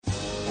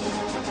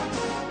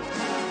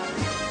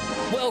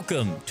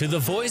Welcome to the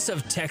Voice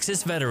of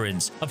Texas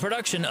Veterans, a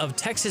production of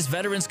Texas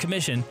Veterans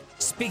Commission,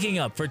 speaking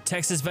up for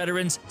Texas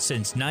veterans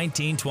since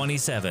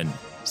 1927.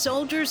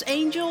 Soldiers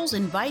Angels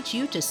invites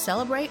you to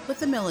celebrate with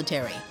the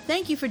military.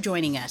 Thank you for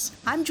joining us.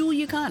 I'm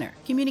Julia Connor,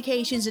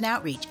 Communications and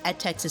Outreach at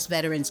Texas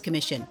Veterans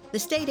Commission, the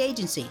state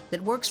agency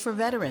that works for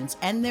veterans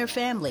and their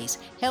families,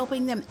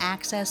 helping them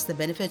access the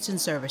benefits and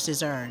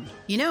services earned.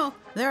 You know,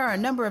 there are a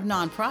number of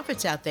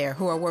nonprofits out there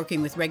who are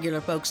working with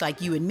regular folks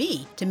like you and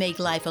me to make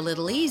life a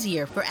little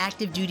easier for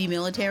active duty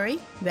military,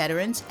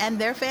 veterans, and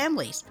their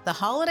families. The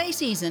holiday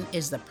season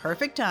is the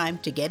perfect time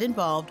to get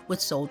involved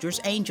with Soldiers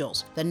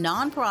Angels, the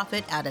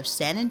nonprofit out of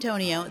San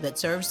Antonio that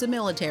serves the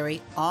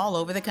military all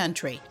over the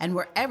country and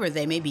wherever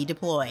they may be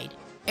deployed.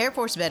 Air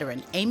Force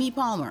veteran Amy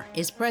Palmer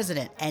is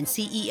president and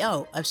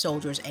CEO of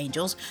Soldiers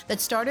Angels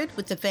that started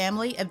with the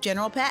family of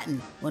General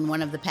Patton when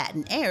one of the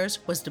Patton heirs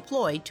was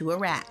deployed to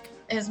Iraq.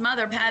 His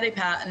mother, Patty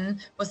Patton,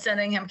 was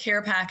sending him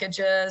care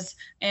packages,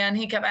 and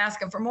he kept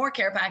asking for more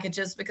care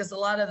packages because a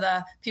lot of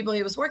the people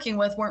he was working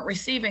with weren't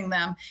receiving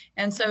them.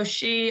 And so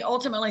she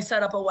ultimately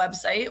set up a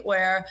website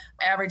where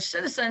average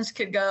citizens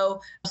could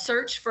go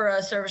search for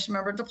a service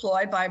member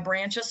deployed by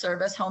branch of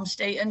service, home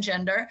state, and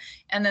gender,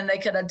 and then they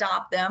could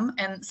adopt them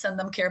and send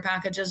them care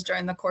packages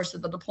during the course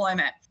of the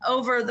deployment.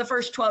 Over the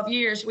first 12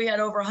 years, we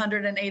had over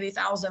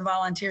 180,000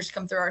 volunteers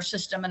come through our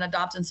system and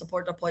adopt and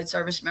support deployed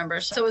service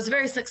members. So it was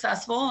very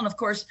successful. And of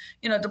course,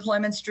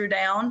 deployments drew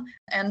down.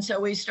 And so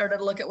we started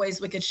to look at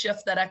ways we could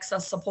shift that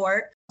excess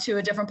support to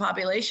a different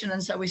population.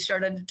 And so we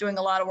started doing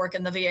a lot of work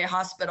in the VA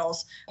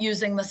hospitals,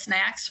 using the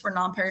snacks for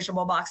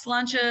non-perishable box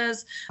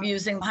lunches,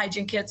 using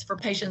hygiene kits for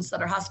patients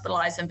that are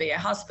hospitalized in VA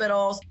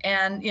hospitals,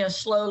 and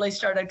slowly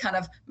started kind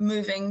of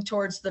moving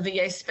towards the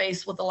VA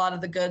space with a lot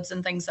of the goods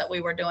and things that we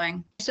were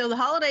doing. So the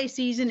holiday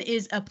season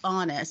is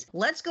upon us.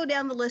 Let's go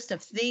down the list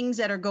of things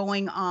that are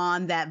going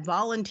on that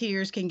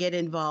volunteers can get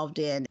involved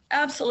in.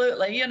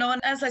 Absolutely. And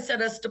as I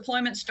said, as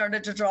deployment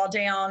started to draw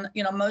down,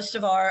 most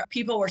of our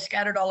people were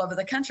scattered all over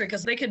the country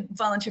because they could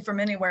volunteer from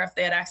anywhere if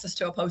they had access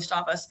to a post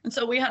office. And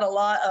so we had a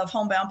lot of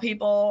homebound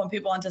people and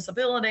people on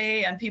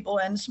disability and people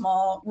in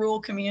small rural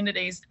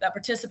communities that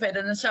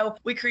participated. And so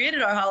we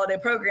created our holiday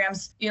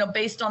programs,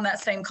 based on that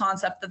same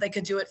concept that they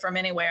could do it from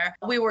anywhere.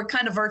 We were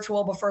kind of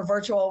virtual before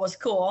virtual was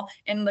cool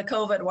in the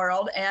COVID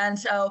world. And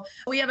so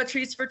we have a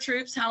Treats for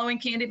Troops Halloween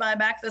candy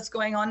buyback that's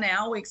going on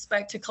now. We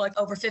expect to collect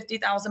over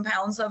 50,000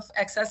 pounds of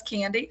excess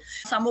candy.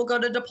 Some will go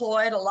to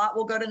deployed, a lot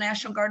will go to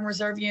National Guard and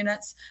Reserve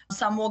units,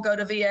 some will go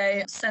to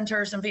VA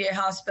centers and VA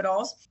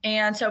hospitals.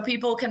 And so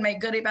people can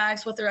make goodie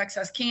bags with their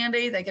excess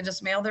candy. They can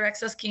just mail their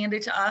excess candy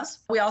to us.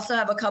 We also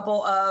have a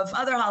couple of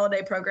other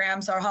holiday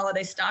programs, our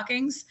holiday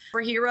stockings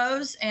for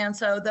heroes. And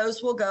so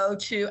those will go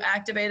to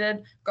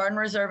activated Guard and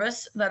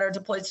Reservists that are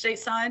deployed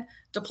stateside,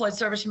 deployed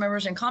service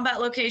members in combat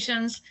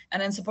locations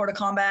and in support of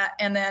combat,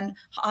 and then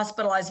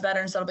hospitalized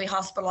veterans that'll be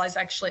hospitalized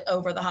actually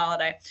over the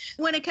holiday.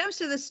 When it comes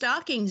to the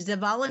stockings, the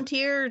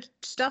volunteer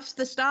stuffs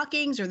the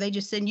stockings, or they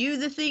just send you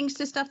the things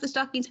to stuff the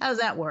stockings? How does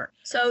that work?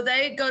 So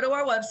they go to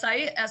our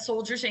website at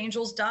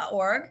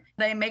soldiersangels.org.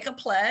 They make a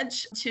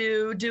pledge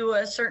to do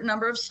a certain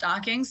number of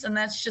stockings, and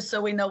that's just so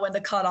we know when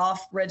to cut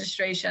off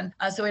registration,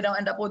 so we don't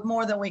end up with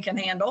more than we can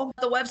handle.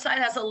 The website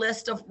has a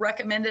list of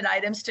recommended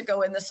items to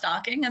go in the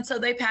stocking, and so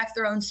they pack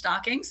their own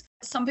stockings.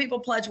 Some people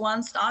pledge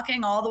one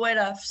stocking all the way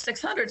to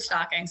 600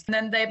 stockings, and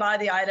then they buy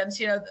the items.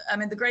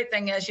 The great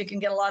thing is you can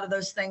get a lot of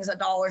those things at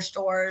dollar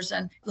stores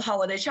and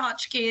holiday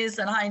tchotchkes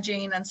and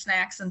hygiene and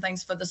snacks and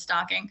things for the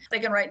stocking. They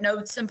can write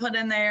notes and put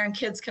in there, and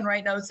kids can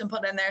write notes and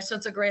put in there. So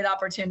it's a great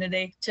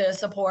opportunity to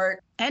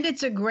support. And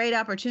it's a great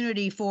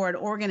opportunity for an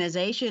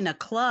organization, a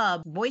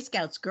club, Boy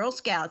Scouts, Girl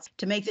Scouts,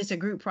 to make this a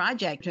group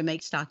project, to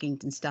make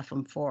stockings and stuff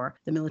them for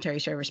the military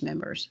service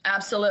members.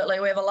 Absolutely.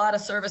 We have a lot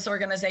of service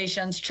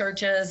organizations,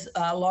 churches,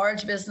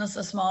 large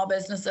businesses, small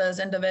businesses,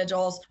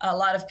 individuals, a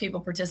lot of people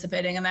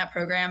participating in that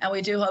program. And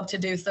we do hope to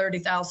do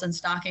 30,000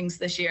 stockings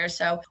this year.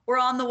 So we're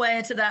on the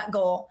way to that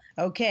goal.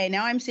 Okay,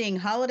 now I'm seeing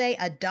Holiday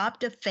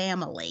Adopt a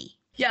Family.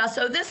 Yeah,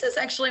 so this is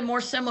actually more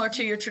similar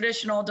to your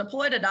traditional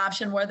deployed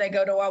adoption where they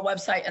go to our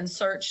website and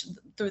search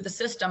through the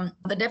system.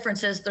 The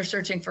difference is they're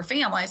searching for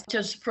families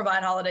to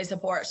provide holiday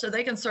support. So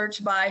they can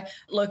search by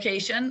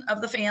location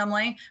of the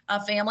family,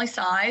 family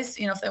size,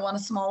 if they want a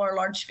small or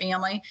large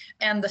family,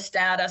 and the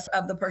status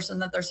of the person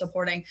that they're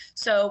supporting.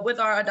 So with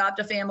our Adopt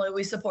a Family,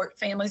 we support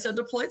families of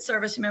deployed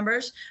service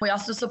members. We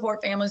also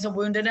support families of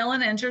wounded, ill,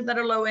 and injured that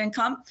are low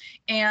income,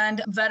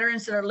 and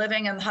veterans that are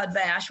living in the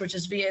HUD-VASH, which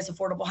is VA's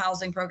affordable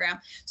housing program.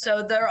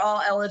 So they're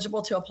all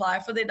eligible to apply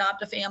for the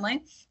Adopt a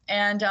Family.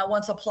 And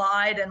once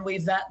applied and we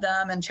vet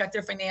them and check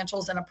their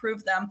financials and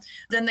approve them,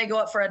 then they go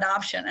up for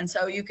adoption. And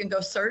so you can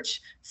go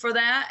search for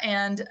that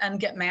and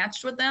get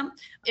matched with them.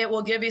 It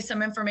will give you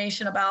some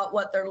information about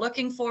what they're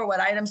looking for, what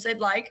items they'd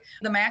like.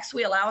 The max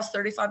we allow is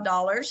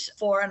 $35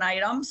 for an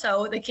item,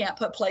 so they can't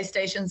put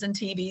PlayStations and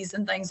TVs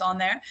and things on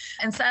there.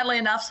 And sadly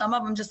enough, some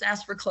of them just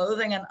ask for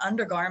clothing and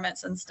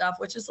undergarments and stuff,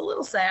 which is a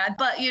little sad.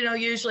 But,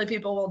 usually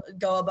people will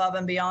go above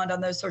and beyond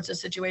on those sorts of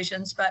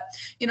situations. But,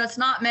 it's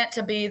not meant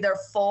to be their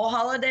full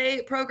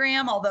holiday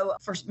program, although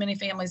for many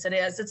families it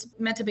is. It's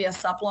meant to be a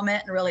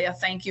supplement and really a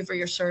thank you for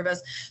your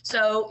service.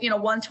 So,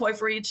 one toy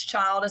for each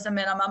child is a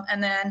minimum,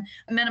 and then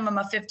a minimum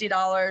of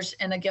 $50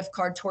 and a gift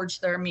card towards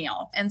their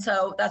meal. And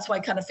so that's why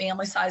kind of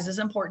family size is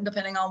important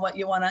depending on what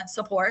you want to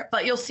support.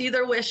 But you'll see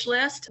their wish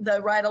list. They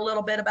write a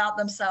little bit about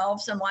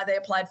themselves and why they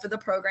applied for the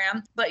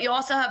program. But you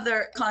also have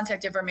their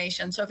contact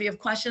information. So if you have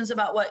questions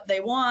about what they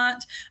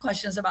want,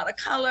 questions about a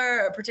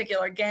color, or a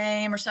particular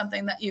game, or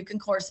something, that you can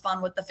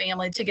correspond with the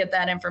family to get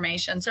that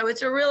information. So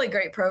it's a really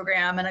great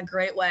program and a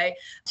great way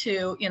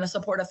to,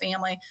 support a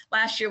family.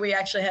 Last year, we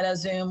actually had a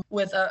Zoom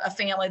with a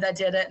family that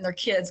did it, and their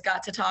kids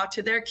got to talk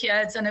to their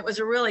kids. And it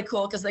was really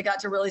cool because they got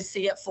to really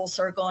see it full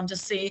circle and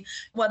just see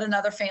what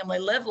another family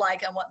lived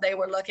like and what they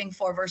were looking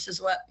for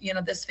versus what,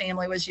 this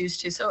family was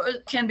used to. So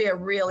it can be a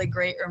really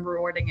great and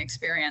rewarding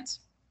experience.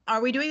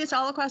 Are we doing this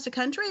all across the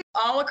country?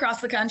 All across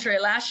the country.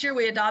 Last year,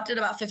 we adopted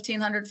about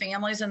 1,500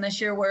 families, and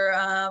this year we're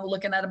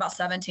looking at about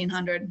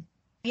 1,700.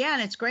 Yeah,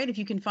 and it's great if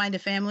you can find a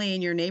family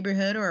in your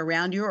neighborhood or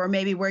around you, or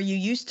maybe where you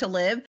used to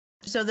live.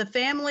 So the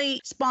family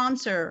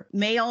sponsor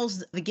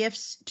mails the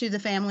gifts to the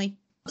family?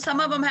 Some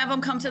of them have them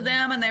come to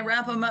them and they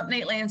wrap them up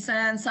neatly and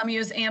send. Some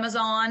use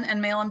Amazon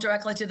and mail them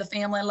directly to the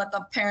family, let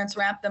the parents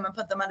wrap them and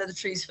put them under the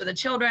trees for the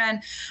children.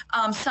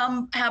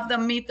 Some have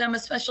them meet them,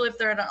 especially if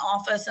they're at an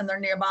office and they're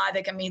nearby,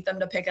 they can meet them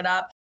to pick it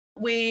up.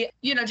 We,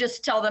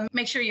 just tell them,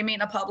 make sure you meet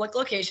in a public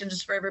location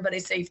just for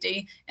everybody's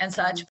safety and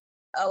such.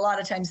 A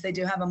lot of times they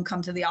do have them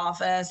come to the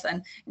office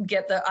and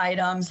get the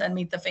items and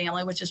meet the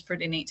family, which is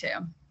pretty neat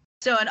too.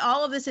 So, and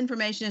all of this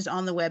information is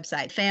on the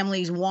website.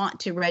 Families want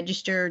to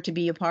register to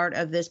be a part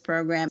of this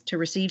program, to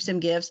receive some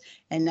gifts,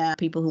 and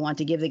people who want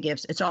to give the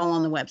gifts. It's all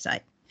on the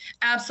website.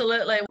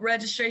 Absolutely.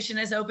 Registration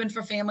is open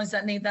for families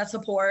that need that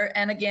support.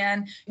 And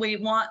again, we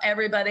want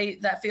everybody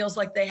that feels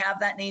like they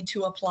have that need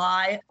to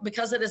apply.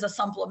 Because it is a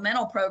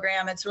supplemental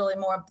program, it's really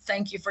more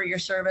thank you for your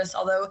service,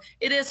 although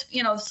it is,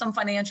 some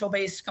financial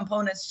based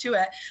components to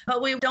it.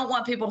 But we don't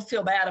want people to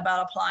feel bad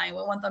about applying.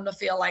 We want them to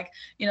feel like,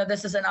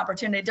 this is an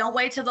opportunity. Don't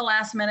wait till the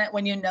last minute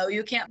when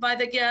you can't buy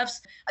the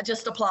gifts.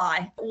 Just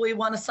apply. We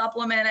want to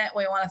supplement it.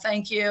 We want to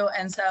thank you.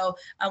 And so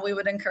we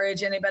would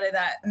encourage anybody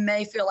that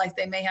may feel like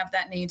they may have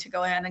that need to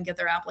go ahead and get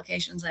their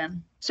applications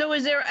in. So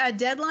is there a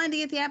deadline to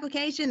get the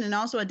application and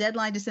also a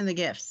deadline to send the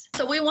gifts?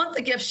 So we want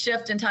the gifts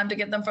shipped in time to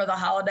get them for the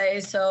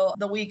holidays. So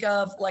the week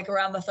of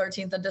around the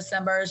 13th of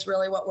December is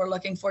really what we're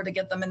looking for, to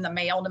get them in the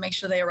mail to make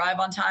sure they arrive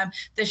on time.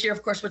 This year,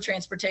 of course, with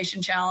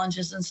transportation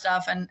challenges and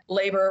stuff and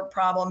labor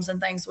problems and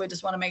things, we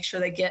just want to make sure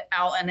they get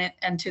out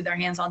and to their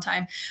hands on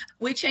time.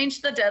 We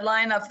changed the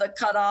deadline of the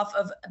cutoff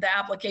of the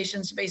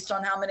applications based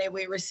on how many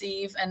we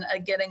receive and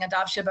getting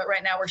adoption. But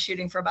right now we're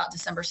shooting for about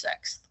December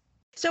 6th.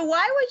 So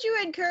why would you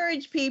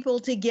encourage people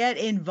to get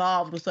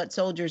involved with what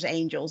Soldiers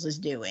Angels is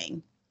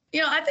doing?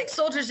 I think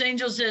Soldiers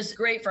Angels is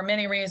great for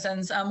many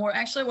reasons. We're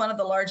actually one of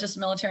the largest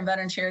military and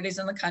veteran charities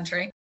in the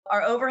country.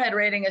 Our overhead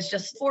rating is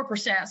just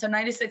 4%. So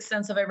 96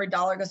 cents of every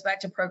dollar goes back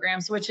to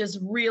programs, which is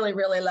really,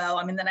 really low.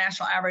 I mean, the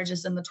national average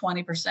is in the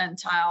 20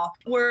 percentile.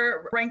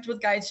 We're ranked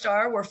with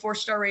GuideStar. We're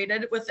 4-star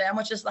rated with them,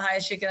 which is the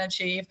highest you can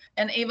achieve.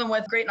 And even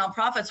with Great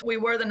Nonprofits, we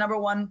were the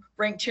 #1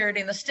 ranked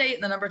charity in the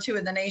state and the #2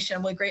 in the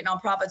nation with Great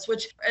Nonprofits,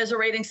 which is a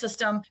rating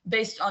system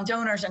based on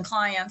donors and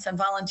clients and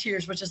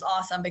volunteers, which is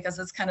awesome because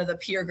it's kind of the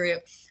peer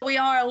group. We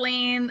are a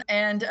lean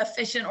and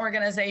efficient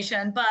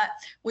organization, but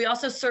we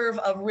also serve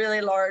a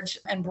really large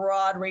and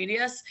broad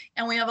radius,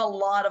 and we have a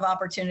lot of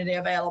opportunity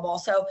available.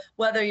 So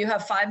whether you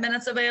have 5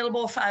 minutes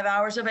available, 5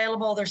 hours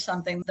available, there's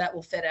something that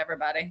will fit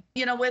everybody.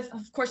 With,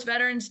 of course,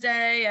 Veterans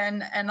Day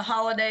and the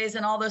holidays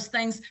and all those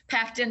things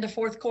packed into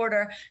fourth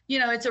quarter,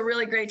 it's a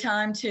really great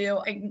time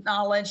to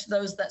acknowledge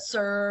those that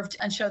served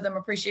and show them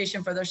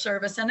appreciation for their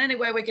service. And any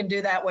way we can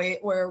do that,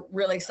 we're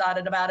really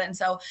excited about it. And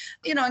so,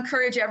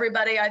 encourage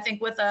everybody. I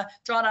think with a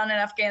drawdown in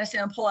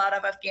Afghanistan and pull out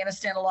of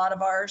Afghanistan, a lot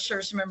of our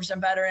service members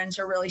and veterans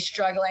are really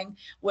struggling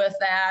with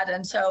that.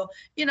 And so,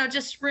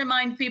 just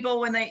remind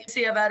people when they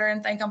see a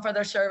veteran, thank them for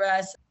their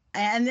service.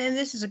 And then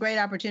this is a great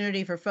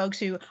opportunity for folks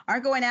who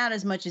aren't going out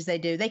as much as they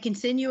do. They can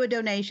send you a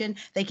donation.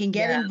 They can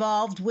get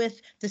involved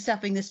with the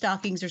stuffing the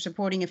stockings or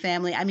supporting a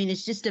family. I mean,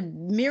 it's just a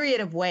myriad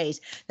of ways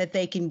that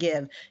they can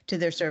give to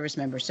their service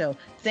members. So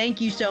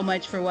thank you so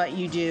much for what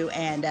you do.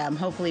 And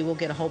hopefully we'll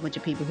get a whole bunch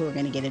of people who are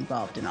going to get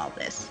involved in all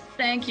this.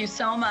 Thank you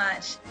so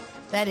much.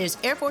 That is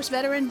Air Force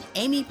veteran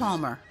Amy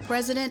Palmer,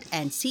 President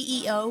and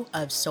CEO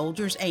of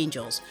Soldiers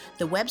Angels.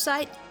 The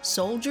website,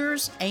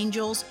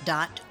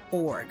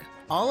 soldiersangels.org.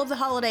 All of the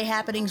holiday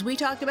happenings we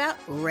talked about,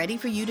 ready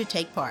for you to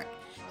take part.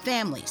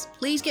 Families,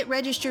 please get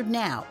registered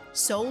now.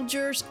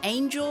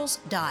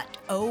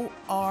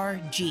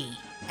 soldiersangels.org.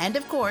 And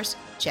of course,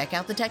 check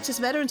out the Texas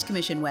Veterans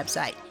Commission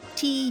website,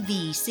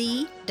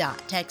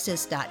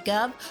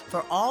 tvc.texas.gov,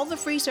 for all the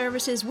free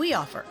services we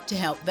offer to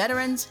help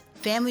veterans,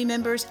 family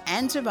members,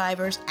 and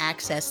survivors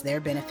access their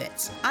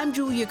benefits. I'm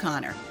Julia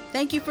Connor.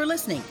 Thank you for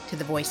listening to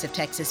The Voice of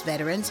Texas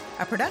Veterans,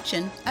 a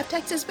production of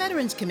Texas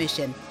Veterans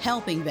Commission.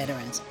 Helping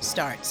veterans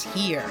starts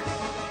here.